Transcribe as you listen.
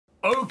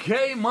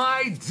Okay,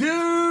 my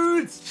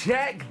dudes,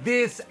 check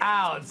this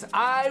out.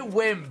 I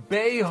went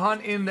bay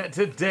hunting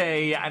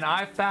today and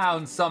I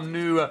found some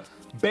new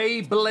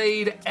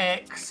Beyblade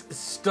X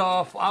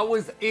stuff. I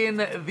was in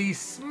the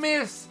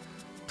SMYTHS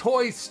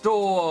toy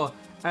store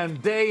and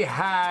they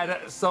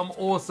had some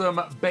awesome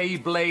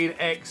Beyblade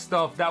X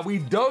stuff that we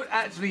don't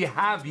actually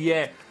have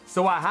yet.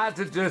 So I had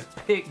to just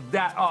pick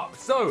that up.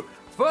 So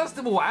first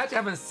of all, I actually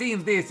haven't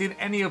seen this in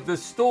any of the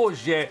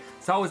stores yet,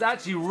 so I was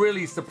actually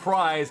really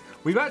surprised.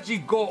 We've actually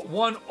got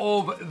one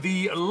of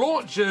the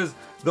launchers,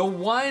 the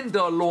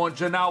Winder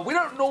launcher. Now, we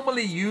don't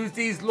normally use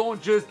these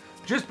launchers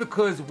just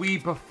because we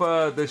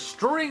prefer the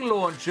string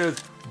launchers,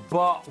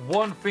 but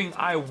one thing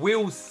I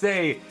will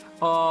say,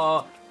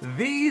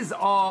 these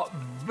are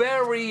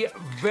very,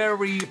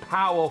 very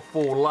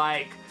powerful.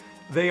 Like,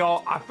 they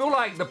are, I feel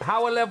like the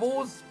power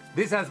levels,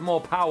 this has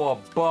more power,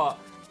 but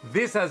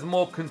this has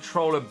more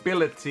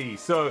controllability.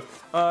 So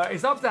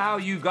it's up to how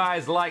you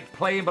guys like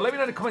playing, but let me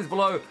know in the comments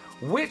below,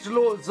 which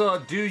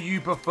launcher do you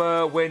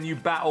prefer when you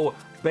battle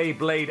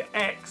Beyblade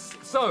X?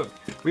 So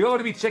we're going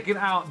to be checking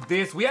out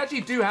this. We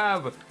actually do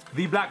have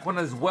the black one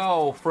as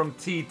well from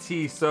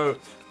TT. So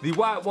the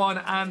white one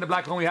and the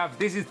black one we have,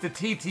 this is the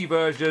TT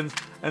versions.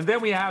 And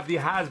then we have the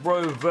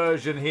Hasbro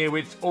version here,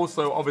 which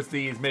also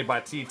obviously is made by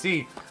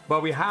TT.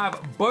 But we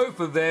have both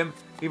of them.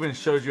 Even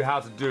shows you how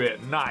to do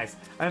it. Nice.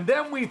 And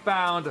then we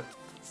found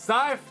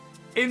Scythe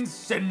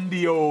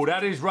Incendio.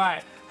 That is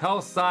right.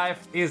 Hell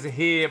Scythe is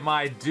here,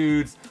 my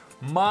dudes.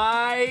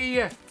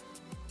 My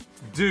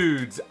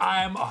dudes,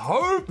 I'm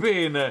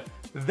hoping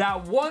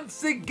that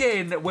once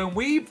again, when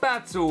we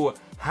battle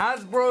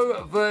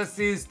Hasbro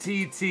versus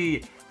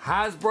TT,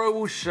 Hasbro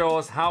will show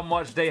us how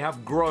much they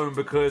have grown,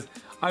 because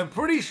I'm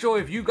pretty sure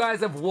if you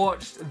guys have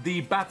watched the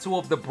Battle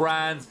of the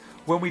Brands,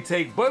 when we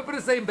take both of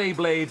the same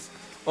Beyblades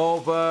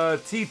of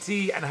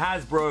TT and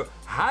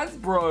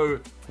Hasbro,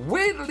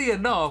 weirdly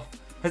enough,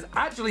 has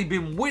actually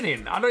been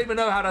winning. I don't even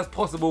know how that's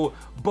possible,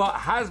 but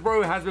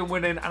Hasbro has been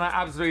winning and I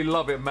absolutely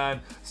love it, man.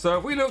 So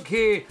if we look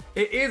here,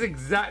 it is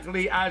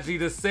exactly actually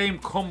the same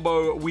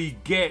combo we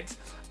get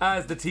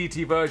as the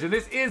TT version.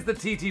 This is the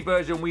TT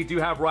version we do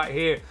have right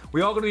here.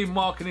 We are going to be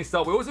marking this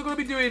up. We're also going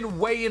to be doing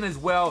weigh-in as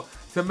well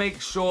to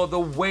make sure the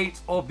weight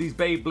of these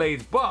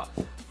Beyblades. But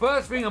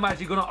first thing I'm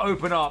actually going to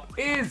open up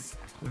is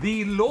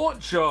the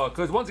launcher,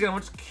 because once again I'm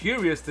just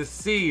curious to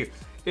see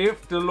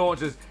if the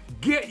launchers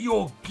get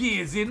your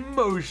gears in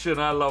motion.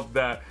 I love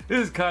that.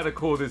 This is kind of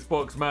cool, this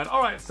box, man.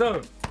 All right,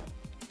 so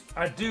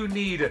I do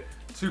need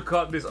to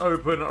cut this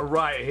open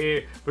right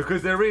here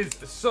because there is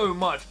so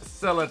much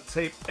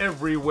sellotape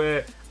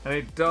everywhere and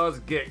it does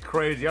get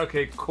crazy.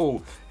 Okay,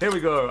 cool. Here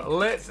we go.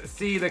 Let's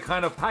see the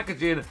kind of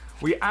packaging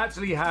we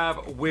actually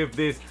have with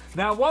this.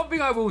 Now, one thing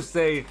I will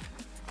say,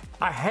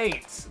 I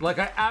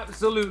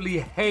absolutely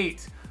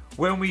hate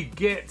when we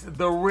get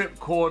the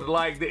ripcord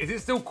like this. Is it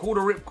still called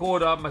a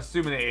ripcord? I'm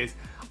assuming it is.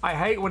 I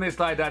hate when it's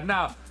like that.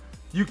 Now,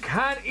 you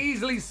can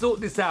easily sort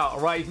this out,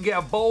 right? You can get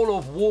a bowl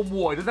of warm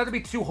water. It doesn't have to be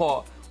too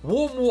hot.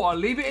 Warm water,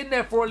 leave it in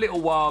there for a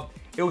little while.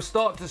 It'll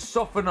start to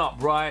soften up,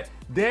 right?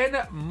 Then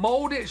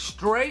mold it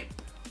straight.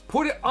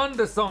 Put it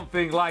under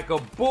something like a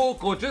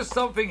book or just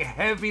something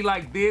heavy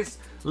like this.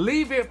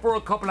 Leave it for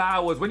a couple of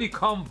hours. When you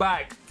come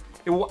back,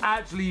 it will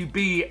actually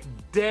be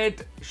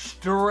dead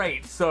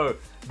straight. So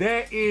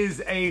there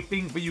is a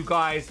thing for you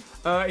guys.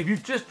 If you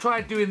just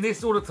try doing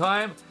this all the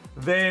time,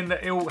 then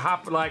it will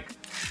happen like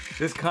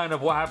this, kind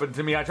of what happened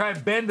to me. I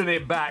tried bending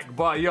it back,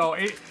 but yo,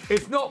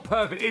 it's not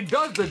perfect. It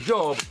does the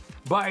job,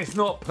 but it's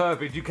not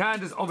perfect. You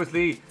can just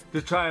obviously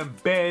just try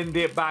and bend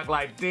it back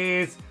like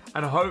this,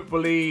 and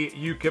hopefully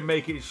you can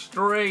make it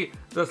straight,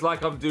 just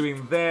like I'm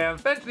doing there.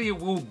 Eventually it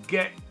will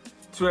get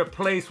to a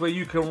place where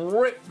you can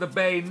rip the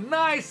bay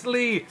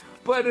nicely,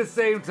 but at the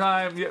same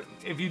time,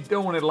 if you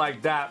don't want it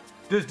like that,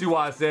 just do what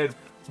I said.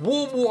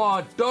 Warm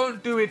water,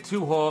 don't do it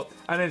too hot,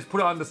 and then just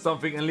put it under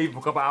something and leave it for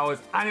a couple hours,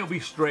 and it'll be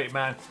straight,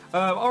 man.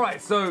 All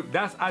right, so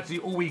that's actually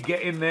all we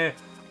get in there.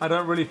 I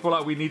don't really feel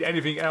like we need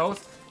anything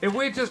else. If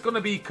we're just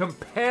gonna be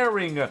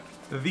comparing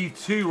the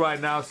two right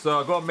now, so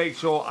I've gotta make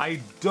sure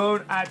I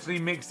don't actually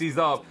mix these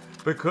up,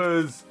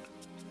 because,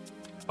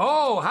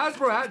 oh,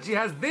 Hasbro actually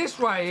has this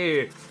right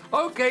here.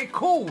 Okay,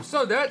 cool,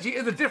 so there actually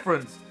is a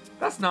difference.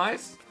 That's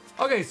nice.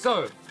 Okay,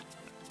 so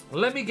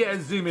let me get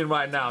a zoom in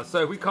right now.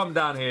 So if we come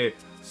down here,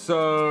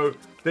 so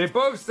they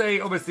both say,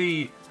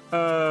 obviously,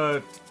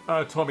 Tommy,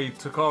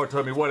 Takara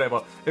Tomy,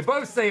 whatever. They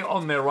both say it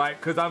on there, right?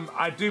 Because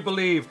I do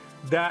believe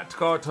that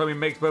Takara Tomy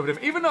makes both of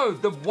them. Even though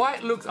the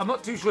white looks, I'm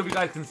not too sure if you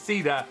guys can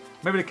see that.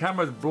 Maybe the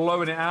camera's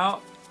blowing it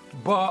out.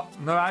 But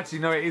no, actually,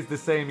 no, it is the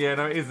same. Yeah,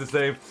 no, it is the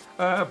same.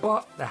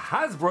 But the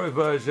Hasbro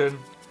version,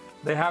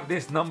 they have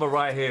this number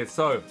right here.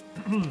 So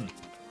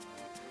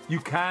you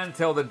can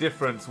tell the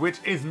difference, which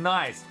is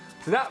nice.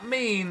 So that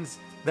means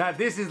that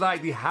this is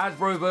like the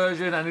Hasbro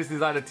version and this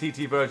is like the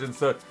TT version.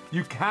 So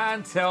you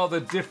can tell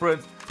the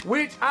difference,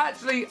 which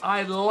actually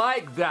I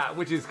like that,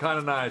 which is kind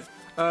of nice.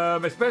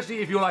 Especially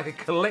if you're like a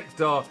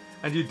collector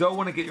and you don't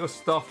want to get your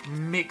stuff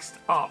mixed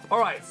up. All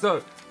right,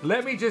 so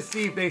let me just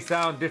see if they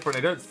sound different.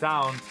 They don't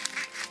sound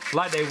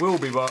like they will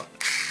be, but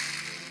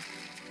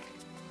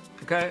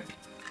okay,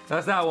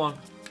 that's that one.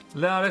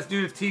 Now let's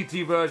do the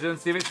TT version,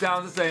 see if it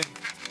sounds the same.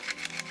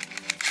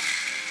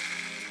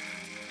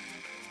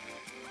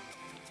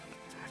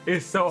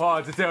 It's so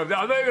hard to tell. I'm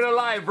not even gonna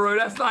lie, bro.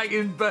 That's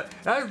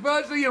that's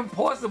virtually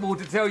impossible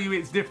to tell you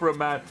it's different,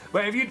 man.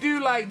 But if you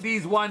do like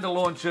these winder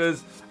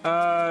launchers,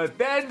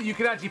 then you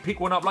can actually pick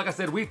one up. Like I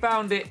said, we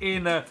found it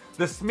in the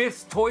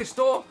SMYTHS toy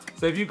store.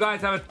 So if you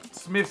guys have a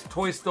SMYTHS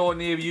toy store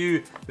near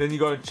you, then you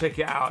go and check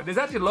it out. There's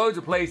actually loads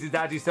of places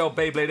that actually sell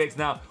Beyblade X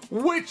now,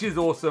 which is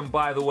awesome,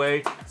 by the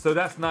way. So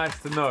that's nice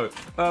to know.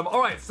 All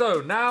right,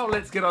 so now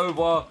let's get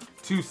over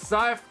to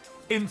SMYTHS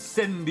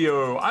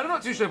Incendio. I'm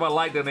not too sure if I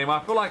like the name. I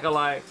feel like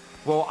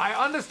well, I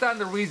understand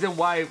the reason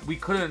why we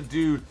couldn't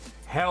do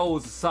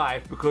Hell's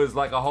Scythe, because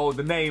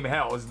the name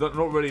Hell is not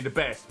really the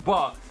best.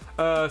 But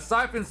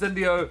SMYTHS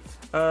Incendio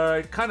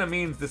kind of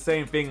means the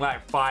same thing,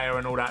 like fire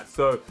and all that.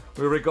 So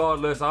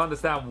regardless, I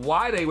understand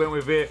why they went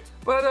with it,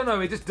 but I don't know,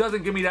 it just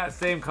doesn't give me that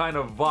same kind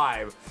of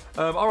vibe.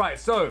 All right,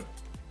 so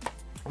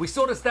we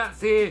saw the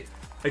stats here.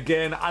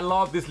 Again, I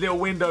love this little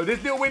window.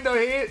 This little window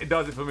here, it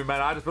does it for me, man.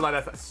 I just feel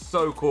like that's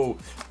so cool.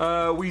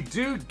 We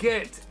do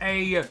get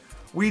a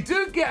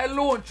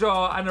launcher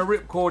and a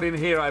ripcord in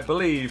here, I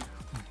believe,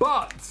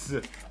 but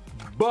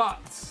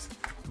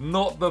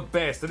not the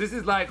best. So this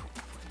is like,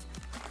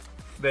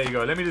 there you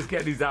go. Let me just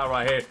get these out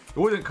right here.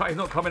 It's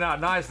not coming out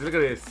nicely. Look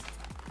at this.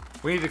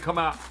 We need to come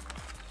out.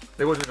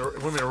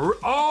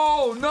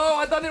 Oh no,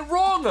 I done it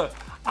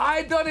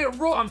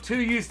wrong. I'm too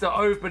used to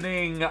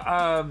opening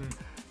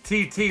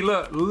TT,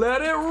 look,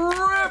 let it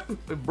rip,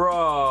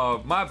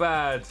 bro. My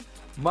bad,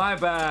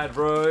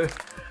 bro.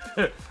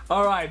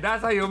 All right,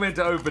 that's how you're meant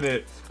to open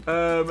it.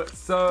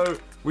 So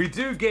we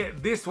do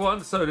get this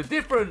one. So the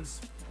difference,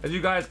 as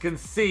you guys can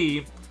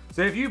see,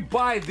 so if you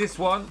buy this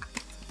one,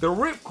 the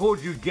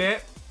ripcord you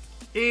get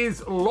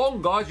is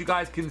longer, as you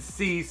guys can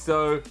see.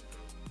 So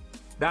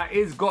that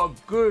is got a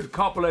good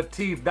couple of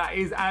teeth. That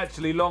is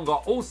actually longer.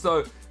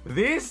 Also,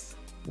 this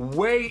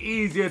way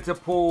easier to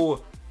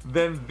pull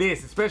than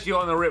this, especially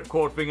on the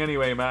ripcord thing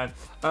anyway, man.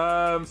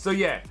 So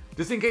yeah,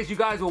 just in case you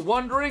guys were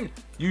wondering,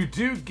 you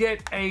do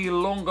get a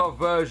longer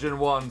version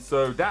one,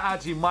 so that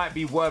actually might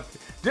be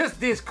worth,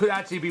 just this could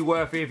actually be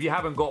worth it if you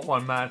haven't got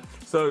one, man.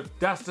 So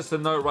that's just a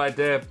note right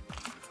there.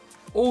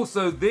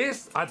 Also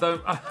this,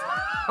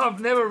 I've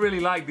never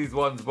really liked these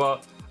ones,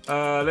 but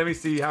let me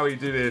see how you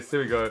do this.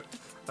 Here we go.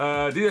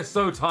 These are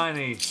so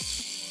tiny.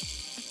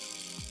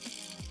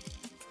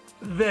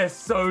 They're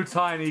so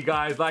tiny,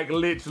 guys, like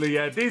literally,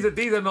 yeah. These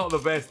are not the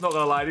best, not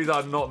gonna lie, these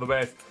are not the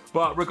best.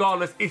 But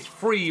regardless, it's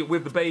free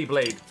with the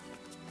Beyblade.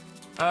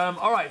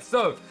 All right,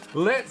 so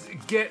let's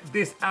get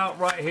this out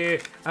right here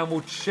and we'll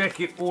check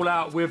it all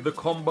out with the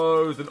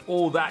combos and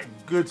all that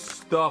good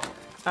stuff.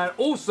 And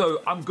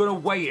also, I'm gonna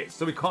weigh it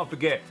so we can't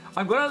forget.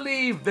 I'm gonna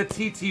leave the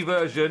TT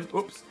version,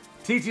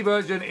 TT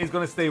version is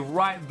gonna stay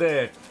right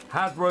there.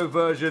 Hasbro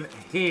version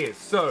here.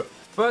 So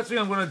first thing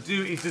I'm gonna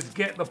do is just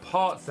get the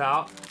parts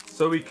out,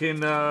 so we can,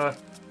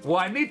 well,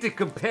 I need to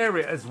compare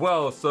it as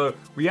well. So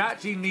we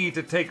actually need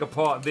to take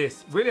apart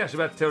this. Really, I should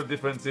be able to tell the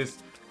difference. It's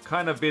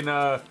kind of been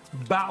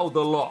battled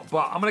a lot,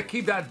 but I'm gonna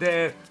keep that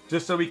there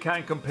just so we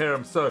can compare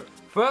them. So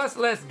first,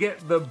 let's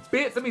get the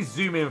bits. Let me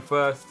zoom in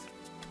first.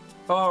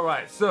 All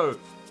right, so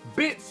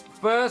bits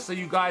first, so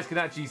you guys can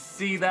actually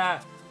see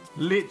that.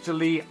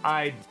 Literally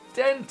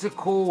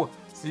identical,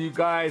 so you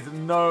guys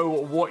know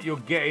what you're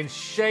getting.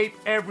 Shape,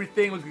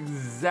 everything looks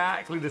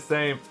exactly the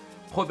same.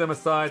 Put them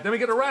aside. Then we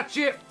get the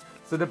ratchet.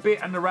 So the bit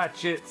and the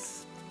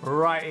ratchets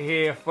right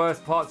here.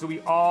 First parts that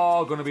we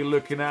are going to be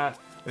looking at.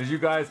 As you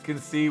guys can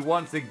see,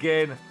 once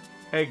again,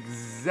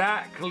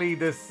 exactly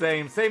the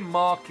same. Same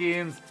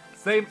markings,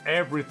 same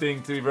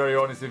everything, to be very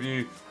honest with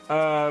you.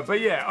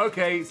 But yeah,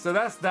 okay, so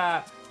that's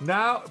that.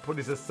 Now, put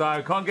this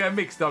aside. Can't get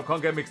mixed up,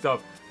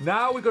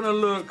 Now we're going to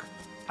look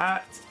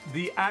at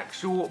the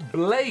actual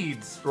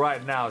blades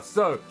right now.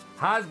 So,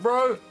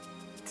 Hasbro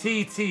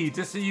TT,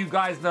 just so you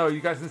guys know, you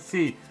guys can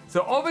see.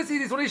 So obviously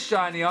this one is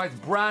shiny, it's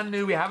brand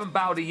new, we haven't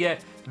battled it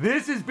yet.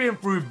 This has been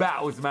through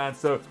battles, man,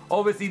 so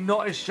obviously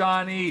not as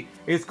shiny,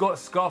 it's got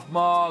scuff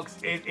marks,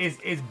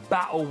 it's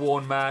battle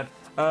worn, man.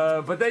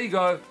 But there you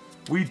go.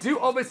 We do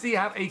obviously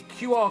have a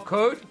QR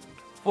code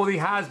for the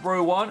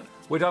Hasbro one,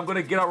 which I'm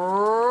gonna get up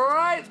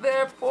right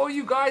there for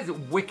you guys,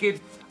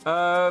 wicked.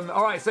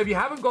 All right, so if you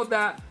haven't got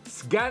that,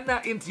 scan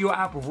that into your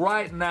app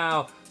right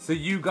now so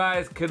you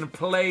guys can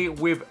play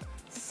with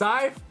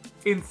SMYTHS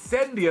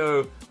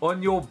Incendio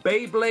on your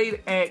Beyblade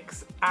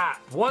X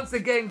app. Once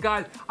again,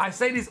 guys, I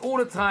say this all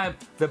the time,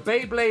 the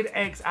Beyblade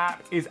X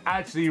app is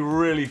actually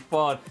really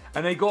fun,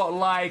 and they got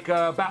like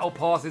battle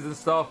passes and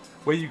stuff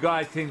where you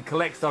guys can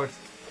collect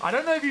stuff. I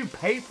don't know if you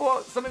pay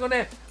for something on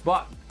there,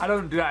 but I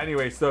don't do that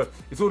anyway, so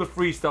it's all the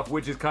free stuff,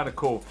 which is kind of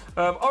cool.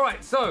 All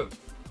right, so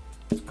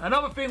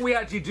another thing we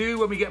actually do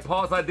when we get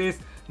parts like this,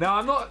 now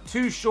I'm not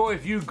too sure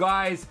if you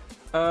guys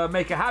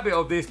make a habit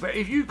of this, but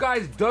if you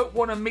guys don't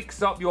want to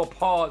mix up your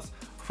parts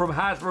from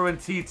Hasbro and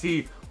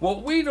TT,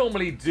 what we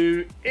normally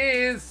do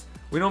is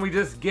we normally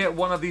just get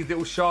one of these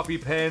little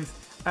Sharpie pens,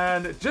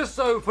 and just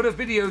so for the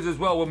videos as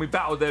well, when we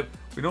battle them,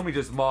 we normally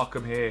just mark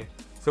them here.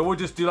 So we'll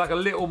just do like a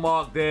little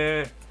mark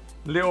there,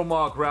 little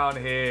mark around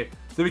here,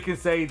 so we can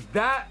say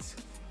that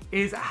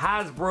is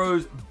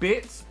Hasbro's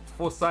bits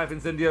for Scythe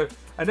Incendio.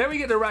 And then we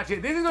get the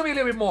ratchet. This is gonna be a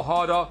little bit more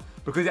harder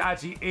because it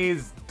actually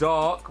is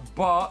dark,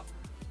 but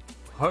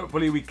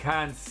hopefully we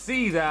can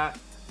see that.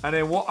 And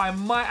then what I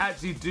might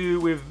actually do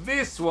with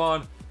this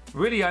one,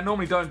 really I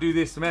normally don't do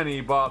this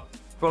many, but I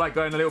feel like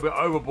going a little bit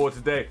overboard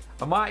today.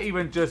 I might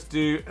even just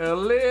do a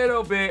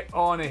little bit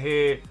on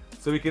here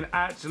so we can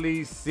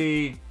actually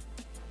see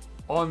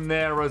on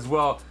there as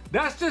well.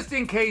 That's just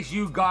in case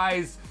you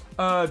guys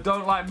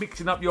don't like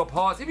mixing up your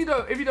parts. If you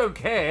don't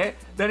care,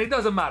 then it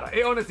doesn't matter.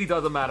 It honestly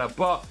doesn't matter.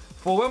 But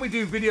for when we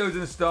do videos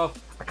and stuff,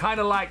 I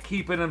kind of like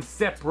keeping them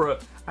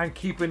separate and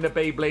keeping the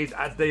Beyblades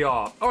as they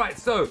are. All right,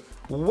 so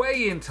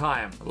weigh-in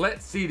time.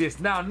 Let's see this.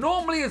 Now,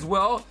 normally as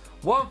well,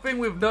 one thing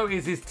we've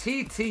noticed is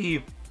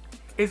TT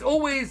is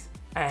always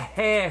a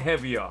hair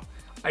heavier.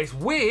 It's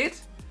weird,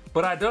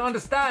 but I don't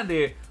understand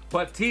it,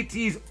 but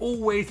TT is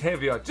always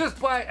heavier, just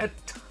by a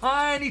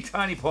tiny,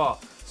 tiny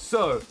part.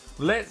 So,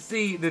 let's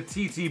see the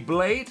TT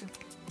blade.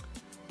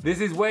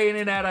 This is weighing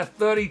in at a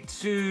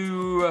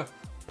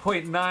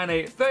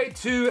 32.98,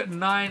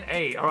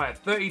 32.98. All right,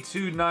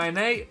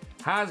 32.98.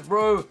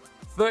 Hasbro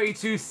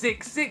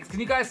 32.66. Can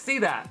you guys see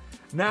that?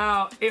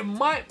 Now, it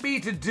might be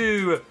to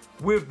do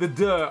with the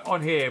dirt on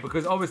here,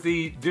 because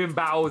obviously doing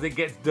battles, it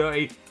gets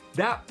dirty.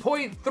 That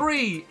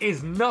 0.3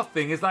 is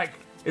nothing. It's like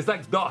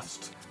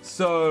dust.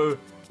 So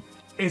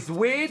it's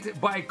weird,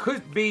 but it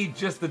could be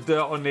just the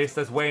dirt on this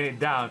that's weighing it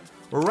down.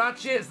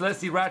 Ratchets, let's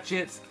see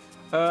ratchets.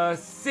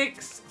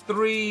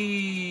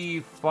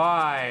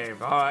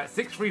 635. All right,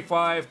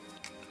 635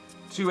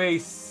 to a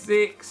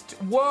 6.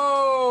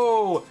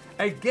 Whoa!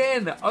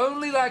 Again,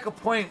 only like a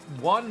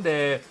 0.1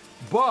 there,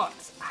 but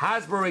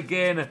Hasbro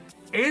again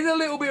is a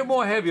little bit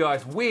more heavier.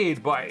 It's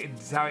weird, but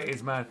it's how it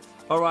is, man.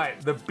 All right,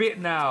 the bit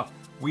now.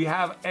 We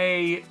have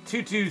a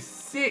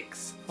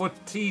 226 for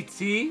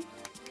TT,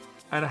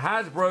 and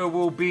Hasbro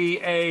will be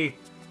a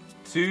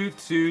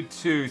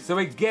 222. So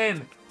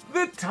again,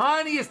 the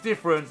tiniest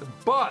difference,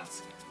 but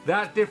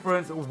that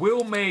difference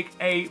will make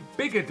a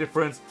bigger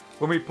difference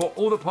when we put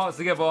all the parts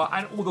together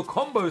and all the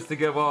combos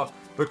together,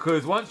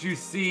 because once you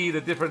see the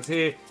difference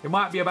here, it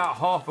might be about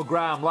half a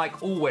gram,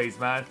 like always,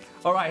 man.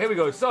 All right, here we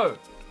go. So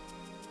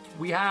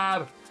we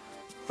have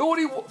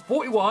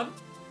 41,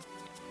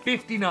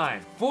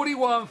 59,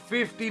 41,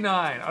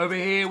 59. Over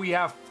here we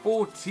have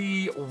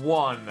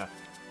 41,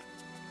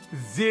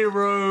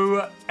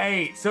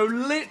 08. So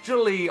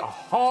literally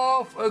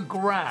half a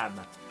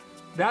gram.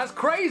 That's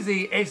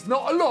crazy. It's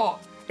not a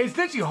lot. It's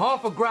literally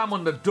half a gram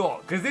on the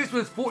dot, because this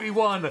was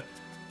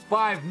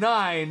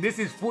 41.59. This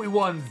is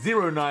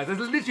 41.09. So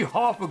it's literally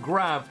half a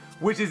gram,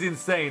 which is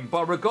insane.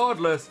 But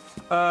regardless,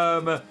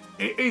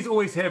 it is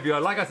always heavier.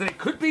 Like I said, it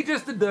could be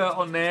just the dirt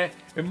on there.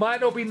 It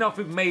might not be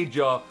nothing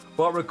major.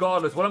 But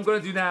regardless, what I'm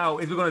going to do now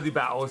is we're going to do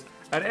battles.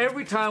 And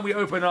every time we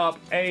open up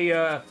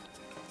a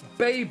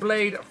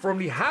Beyblade from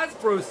the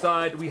Hasbro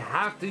side, we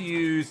have to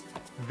use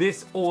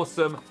this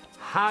awesome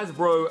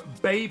Hasbro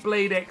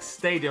Beyblade X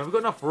Stadium. We've got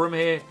enough room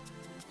here.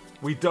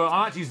 We don't.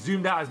 I actually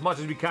zoomed out as much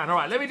as we can. All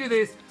right, let me do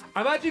this.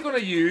 I'm actually going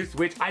to use,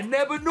 which I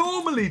never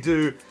normally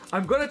do,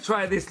 I'm going to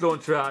try this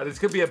launcher out. This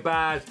could be a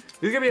bad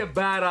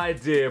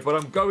idea, but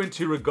I'm going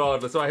to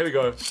regardless. All right, here we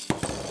go.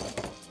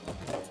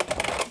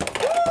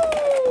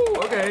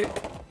 Woo! Okay,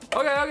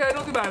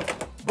 not too bad.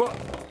 But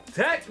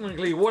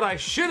technically, what I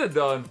should have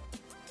done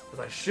was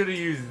I should have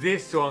used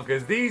this one,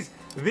 because these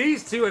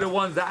two are the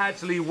ones that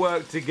actually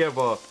work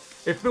together.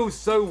 It feels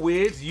so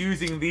weird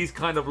using these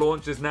kind of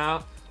launchers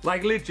now.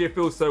 Like, literally, it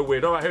feels so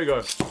weird. All right, here we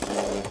go.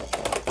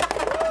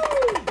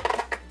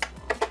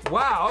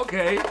 Wow,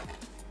 okay.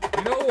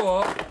 You know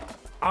what?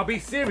 I'll be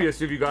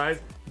serious with you guys.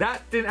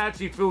 That didn't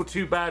actually feel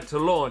too bad to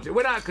launch. It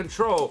went out of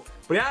control,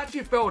 but it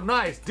actually felt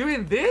nice.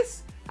 Doing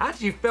this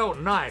actually felt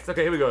nice.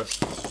 Okay, here we go.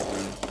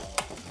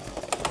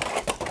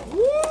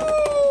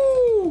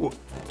 Woo!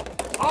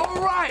 All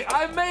right,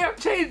 I may have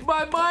changed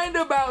my mind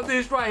about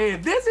this right here.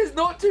 This is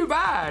not too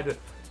bad.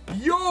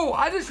 Yo,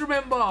 I just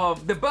remember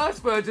the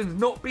burst versions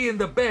not being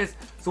the best,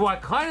 so I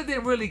kind of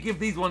didn't really give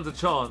these ones a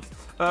chance.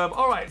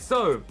 All right,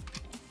 so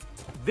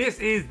this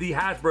is the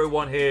Hasbro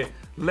one here.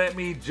 Let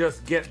me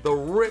just get the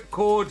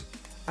ripcord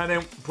and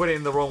then put it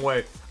in the wrong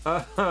way.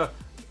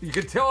 You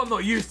can tell I'm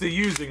not used to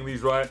using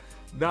these, right?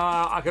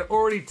 Nah, I can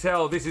already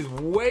tell this is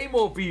way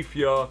more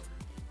beefier.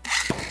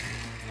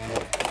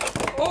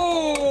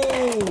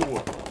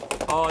 Oh!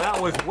 Oh,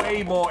 that was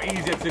way more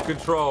easier to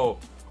control.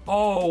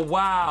 Oh,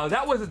 wow.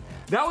 That was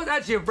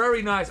actually a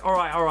very nice. All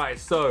right.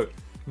 So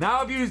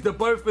now I've used the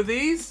both of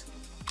these.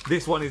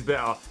 This one is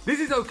better. This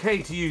is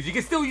okay to use. You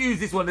can still use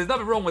this one. There's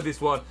nothing wrong with this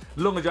one,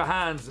 as long as your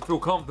hands feel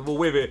comfortable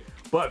with it.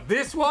 But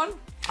this one,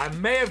 I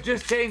may have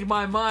just changed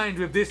my mind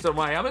with this one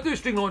right here. I'm gonna do a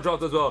string launcher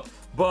after as well.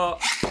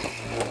 but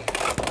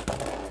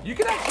you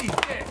can actually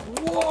get,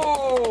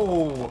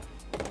 whoa,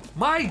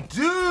 my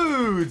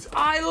dudes,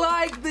 I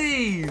like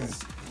these.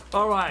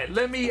 All right,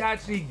 let me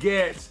actually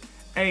get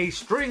a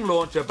string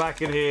launcher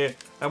back in here,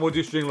 and we'll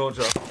do string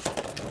launcher.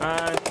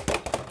 And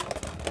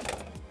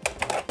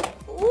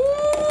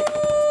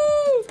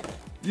ooh,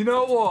 you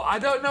know what? I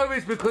don't know if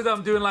it's because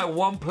I'm doing like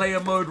one player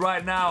mode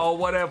right now or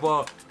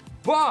whatever,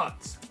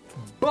 but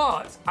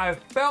I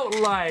felt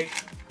like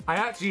I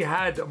actually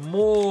had a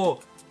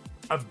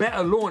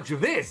better launch of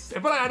this. I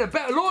felt like I had a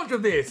better launch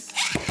of this.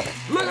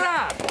 Look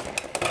at that.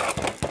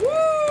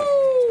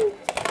 Woo!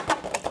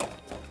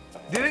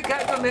 Didn't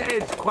catch on the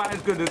edge quite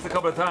as good as a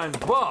couple of times,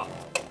 but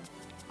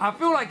I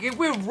feel like if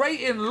we're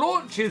rating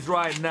launches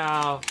right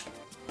now,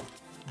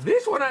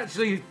 this one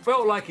actually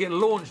felt like it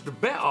launched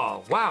better.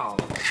 Wow.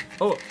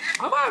 Oh,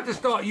 I might have to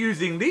start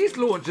using these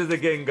launchers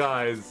again,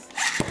 guys.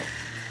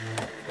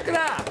 Look at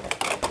that.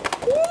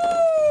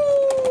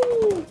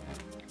 Woo!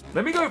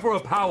 Let me go for a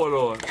power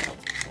launch.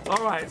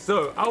 All right,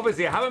 so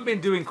obviously I haven't been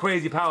doing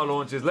crazy power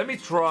launches. Let me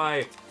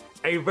try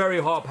a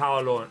very hard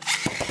power launch.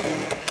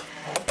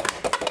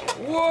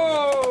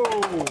 Whoa!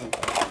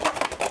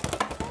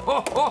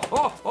 Ho, ho,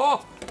 ho,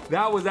 ho.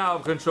 That was out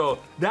of control.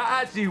 That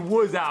actually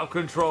was out of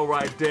control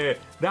right there.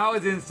 That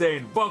was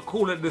insane, but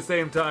cool at the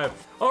same time.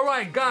 All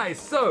right, guys,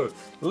 so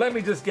let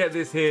me just get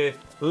this here.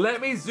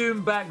 Let me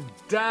zoom back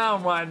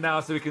down right now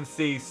so we can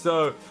see.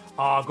 So,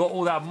 I got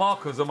all that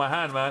markers on my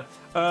hand, man.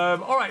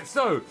 All right,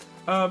 so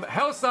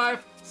Hell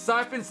Scythe,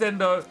 Scythe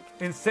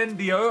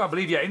Incendio, I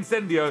believe, yeah,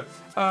 Incendio.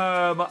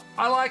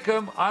 I like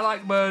them. I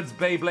like Merd's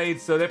Beyblades,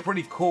 so they're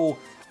pretty cool.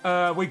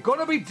 We're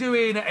gonna be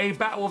doing a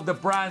battle of the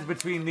brands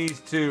between these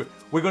two.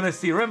 We're gonna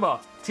see, remember,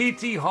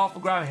 TT half a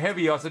gram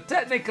heavier, so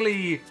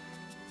technically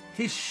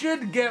he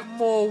should get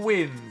more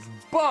wins,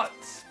 but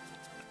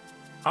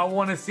I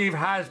want to see if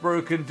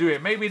Hasbro can do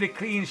it. Maybe the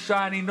clean,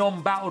 shiny,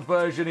 non-battled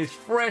version is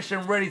fresh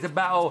and ready to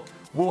battle.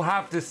 We'll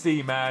have to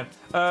see, man.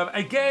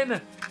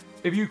 Again,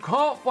 if you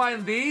can't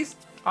find these,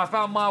 I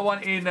found my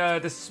one in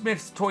the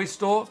Smith's toy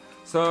store.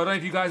 So I don't know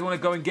if you guys want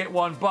to go and get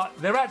one, but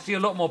they're actually a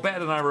lot more better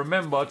than I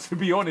remember, to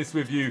be honest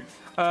with you.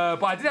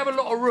 But I did have a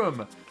lot of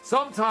room.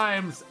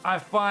 Sometimes I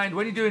find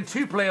when you're doing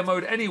two-player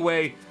mode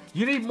anyway,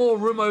 you need more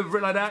room over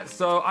it like that.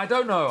 So I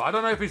don't know. I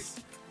don't know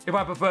if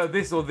I prefer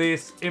this or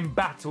this in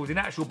battles, in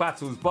actual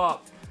battles,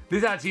 but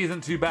this actually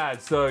isn't too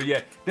bad. So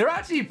yeah, they're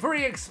actually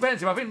pretty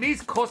expensive. I think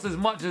these cost as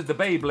much as the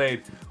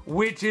Beyblade,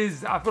 which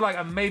is, I feel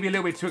like maybe a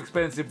little bit too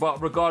expensive,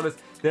 but regardless,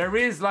 there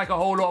is like a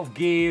whole lot of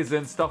gears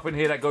and stuff in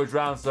here that goes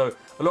around, so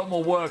a lot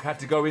more work had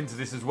to go into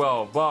this as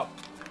well. But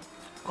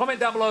comment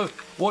down below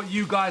what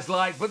you guys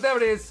like. But there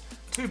it is,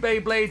 two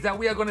Beyblades that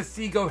we are going to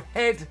see go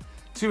head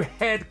to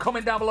head.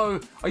 Comment down below,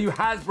 are you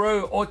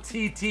Hasbro or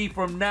TT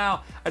from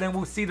now? And then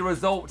we'll see the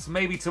results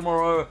maybe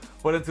tomorrow.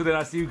 But until then,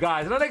 I'll see you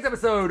guys in the next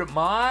episode,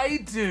 my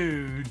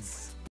dudes.